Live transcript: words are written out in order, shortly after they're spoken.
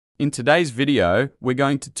In today's video, we're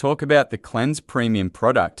going to talk about the Cleanse Premium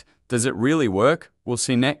product. Does it really work? We'll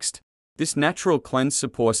see next. This natural cleanse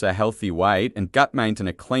supports a healthy weight and gut, maintain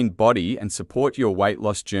a clean body, and support your weight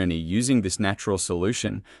loss journey using this natural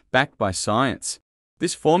solution, backed by science.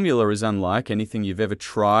 This formula is unlike anything you've ever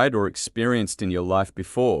tried or experienced in your life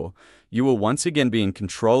before. You will once again be in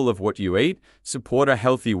control of what you eat, support a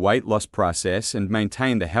healthy weight loss process, and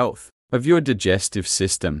maintain the health of your digestive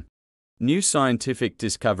system. New scientific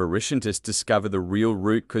discoveries discover the real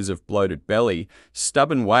root cause of bloated belly,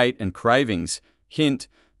 stubborn weight, and cravings. Hint,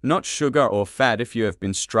 not sugar or fat. If you have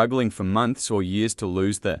been struggling for months or years to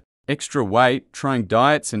lose the extra weight, trying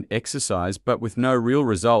diets and exercise but with no real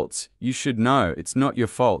results, you should know it's not your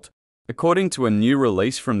fault. According to a new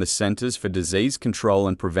release from the Centers for Disease Control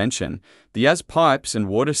and Prevention, the as pipes and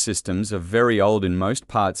water systems are very old in most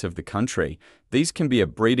parts of the country. These can be a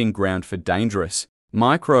breeding ground for dangerous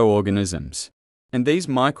microorganisms. And these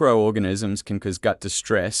microorganisms can cause gut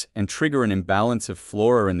distress and trigger an imbalance of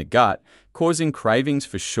flora in the gut, causing cravings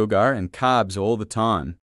for sugar and carbs all the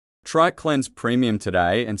time. Try Cleanse Premium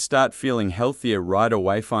today and start feeling healthier right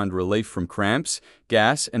away. Find relief from cramps,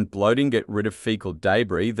 gas, and bloating. Get rid of fecal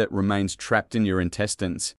debris that remains trapped in your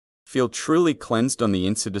intestines. Feel truly cleansed on the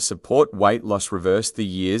inside to support weight loss. Reverse the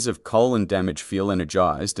years of colon damage. Feel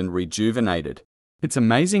energized and rejuvenated. It's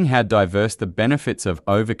amazing how diverse the benefits of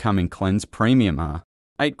overcoming Cleanse Premium are.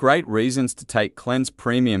 8 great reasons to take Cleanse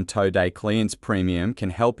Premium today. Cleanse Premium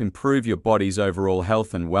can help improve your body's overall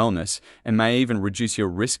health and wellness, and may even reduce your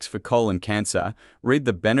risks for colon cancer. Read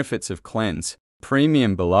the benefits of Cleanse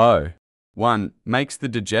Premium below. 1. Makes the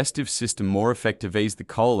digestive system more effective. As the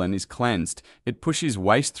colon is cleansed, it pushes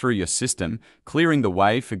waste through your system, clearing the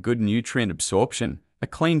way for good nutrient absorption. A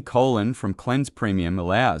clean colon from Cleanse Premium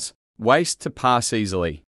allows waste to pass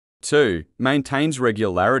easily. 2. Maintains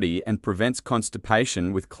regularity and prevents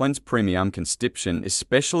constipation. With Cleanse Premium, constipation,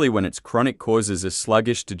 especially when it's chronic, causes a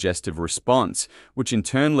sluggish digestive response, which in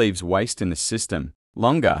turn leaves waste in the system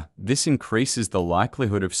longer. This increases the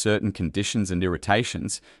likelihood of certain conditions and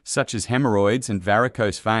irritations, such as hemorrhoids and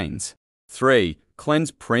varicose veins. 3.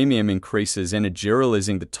 Cleanse Premium increases energy.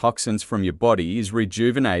 Releasing the toxins from your body is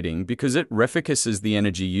rejuvenating because it refocuses the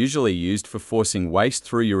energy usually used for forcing waste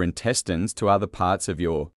through your intestines to other parts of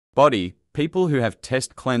your body. People who have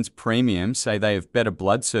tested Cleanse Premium say they have better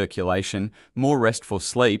blood circulation, more restful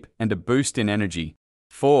sleep, and a boost in energy.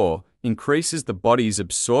 4. Increases the body's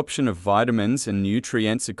absorption of vitamins and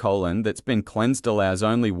nutrients. A colon that's been cleansed allows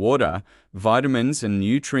only water, vitamins, and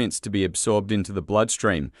nutrients to be absorbed into the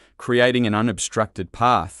bloodstream, creating an unobstructed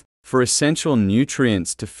path for essential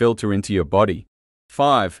nutrients to filter into your body.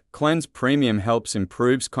 5. Cleanse Premium helps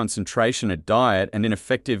improves concentration. A diet and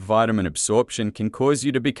ineffective vitamin absorption can cause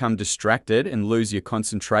you to become distracted and lose your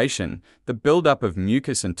concentration. The buildup of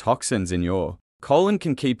mucus and toxins in your colon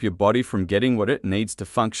can keep your body from getting what it needs to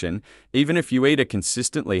function. Even if you eat a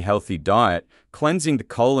consistently healthy diet, cleansing the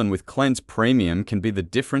colon with Cleanse Premium can be the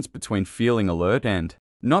difference between feeling alert and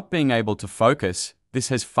not being able to focus. This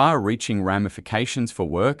has far-reaching ramifications for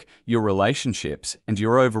work, your relationships, and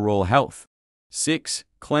your overall health. 6.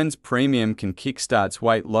 Cleanse Premium can kickstart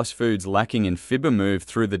weight loss. Foods lacking in fiber move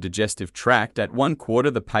through the digestive tract at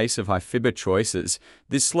 1/4 the pace of high fiber choices.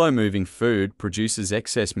 This slow-moving food produces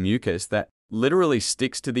excess mucus that literally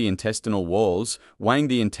sticks to the intestinal walls, weighing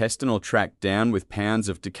the intestinal tract down with pounds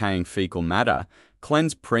of decaying fecal matter.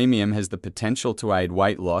 Cleanse Premium has the potential to aid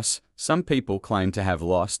weight loss. Some people claim to have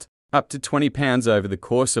lost up to 20 pounds over the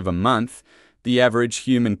course of a month. The average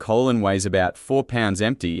human colon weighs about 4 pounds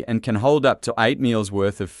empty and can hold up to 8 meals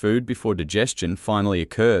worth of food before digestion finally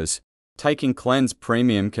occurs. Taking Cleanse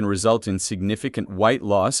Premium can result in significant weight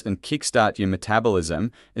loss and kickstart your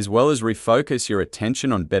metabolism, as well as refocus your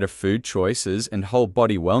attention on better food choices and whole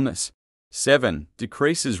body wellness. 7.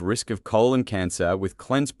 Decreases risk of colon cancer. With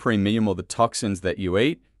Cleanse Premium, all the toxins that you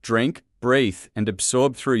eat, drink, breathe, and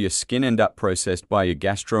absorb through your skin end up processed by your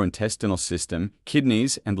gastrointestinal system,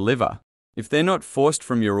 kidneys, and liver. If they're not forced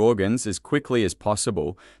from your organs as quickly as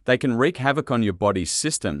possible, they can wreak havoc on your body's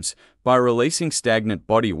systems. By releasing stagnant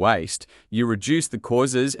body waste, you reduce the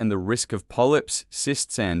causes and the risk of polyps,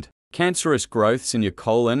 cysts, and cancerous growths in your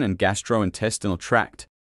colon and gastrointestinal tract.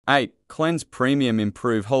 8. Cleanse Premium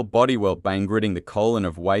improve whole body well-being. Ridding the colon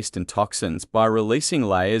of waste and toxins by releasing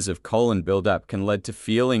layers of colon buildup can lead to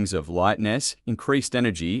feelings of lightness, increased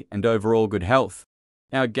energy, and overall good health.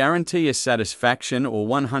 Our guarantee is satisfaction or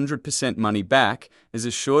 100% money back. As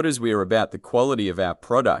assured as we are about the quality of our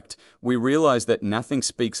product, we realize that nothing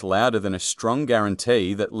speaks louder than a strong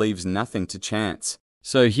guarantee that leaves nothing to chance.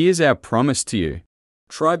 So here's our promise to you.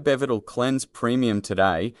 Try BeVital Cleanse Premium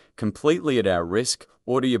today, completely at our risk.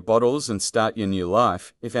 Order your bottles and start your new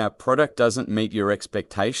life. If our product doesn't meet your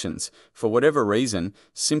expectations, for whatever reason,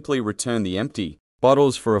 simply return the empty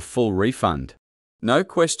bottles for a full refund. No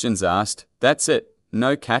questions asked, that's it.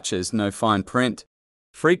 No catches, no fine print.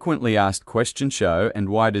 Frequently asked question show and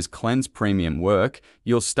why does Cleanse Premium work?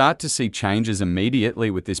 You'll start to see changes immediately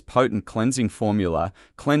with this potent cleansing formula.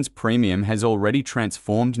 Cleanse Premium has already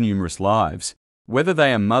transformed numerous lives. Whether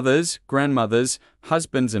they are mothers, grandmothers,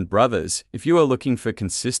 husbands and brothers, if you are looking for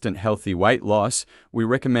consistent healthy weight loss, we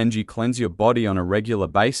recommend you cleanse your body on a regular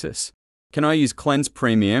basis. Can I use Cleanse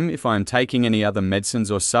Premium if I am taking any other medicines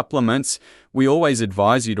or supplements? We always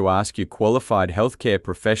advise you to ask your qualified healthcare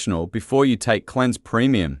professional before you take Cleanse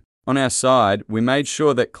Premium. On our side, we made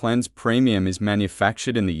sure that Cleanse Premium is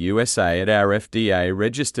manufactured in the USA at our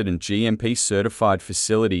FDA-registered and GMP-certified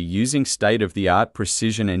facility using state-of-the-art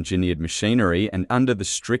precision-engineered machinery and under the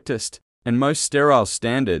strictest and most sterile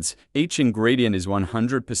standards. Each ingredient is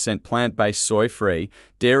 100% plant-based, soy-free,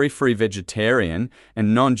 dairy-free, vegetarian,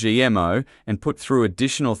 and non-GMO, and put through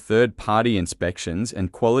additional third-party inspections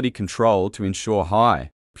and quality control to ensure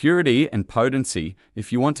high purity and potency.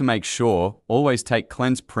 If you want to make sure, always take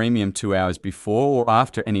Cleanse Premium 2 hours before or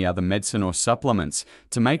after any other medicine or supplements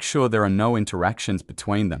to make sure there are no interactions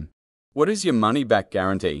between them. What is your money-back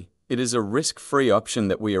guarantee? It is a risk-free option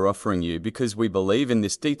that we are offering you because we believe in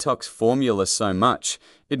this detox formula so much.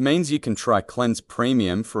 It means you can try Cleanse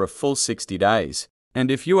Premium for a full 60 days. And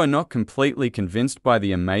if you are not completely convinced by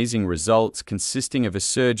the amazing results consisting of a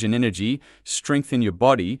surge in energy, strength in your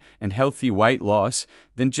body, and healthy weight loss,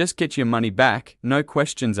 then just get your money back, no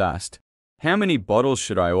questions asked. How many bottles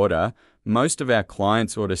should I order? Most of our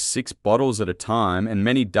clients order 6 bottles at a time, and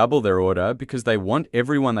many double their order because they want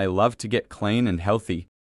everyone they love to get clean and healthy.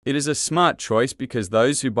 It is a smart choice because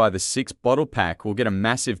those who buy the 6-bottle pack will get a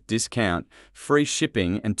massive discount, free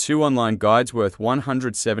shipping, and 2 online guides worth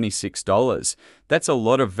 $176. That's a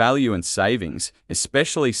lot of value and savings,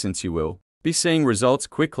 especially since you will be seeing results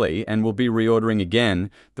quickly and will be reordering again.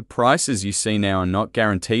 The prices you see now are not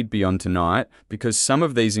guaranteed beyond tonight because some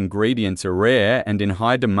of these ingredients are rare and in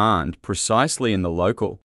high demand precisely in the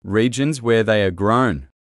local regions where they are grown.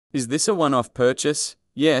 Is this a one-off purchase?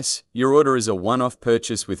 Yes, your order is a one-off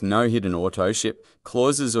purchase with no hidden auto-ship,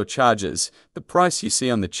 clauses or charges. The price you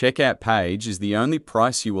see on the checkout page is the only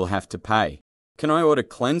price you will have to pay. Can I order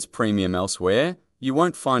Cleanse Premium elsewhere? You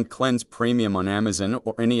won't find Cleanse Premium on Amazon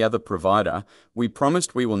or any other provider. We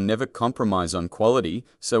promised we will never compromise on quality,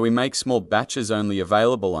 so we make small batches only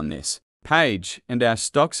available on this page, and our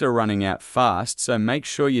stocks are running out fast, so make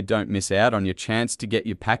sure you don't miss out on your chance to get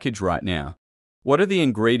your package right now. What are the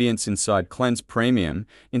ingredients inside Cleanse Premium?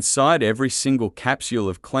 Inside every single capsule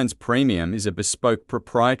of Cleanse Premium is a bespoke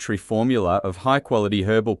proprietary formula of high-quality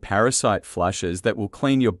herbal parasite flushes that will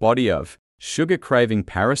clean your body of sugar-craving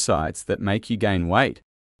parasites that make you gain weight.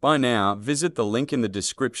 By now, visit the link in the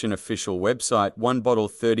description. Official website, 1 bottle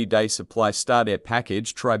 30-day supply start air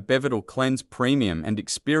package. Try BeVital Cleanse Premium and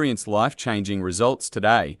experience life-changing results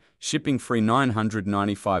today. Shipping free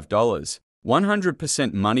 $995.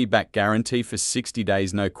 100% money-back guarantee for 60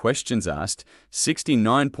 days, no questions asked,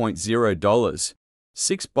 $69.0.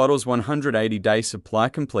 6 bottles, 180-day supply,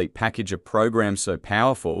 complete package. A program so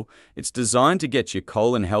powerful, it's designed to get your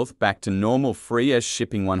colon health back to normal, free as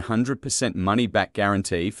shipping. 100% money-back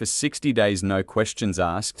guarantee for 60 days, no questions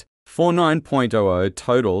asked, $49.00,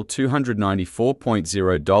 total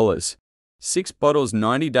 $294.0. 6 bottles,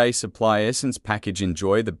 90-day supply essence package.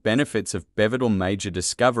 Enjoy the benefits of BeVital Major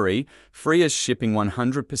Discovery, free as shipping.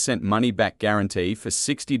 100% money-back guarantee for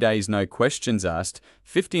 60 days, no questions asked,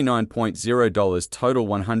 $59.0, total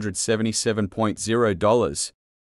 $177.0.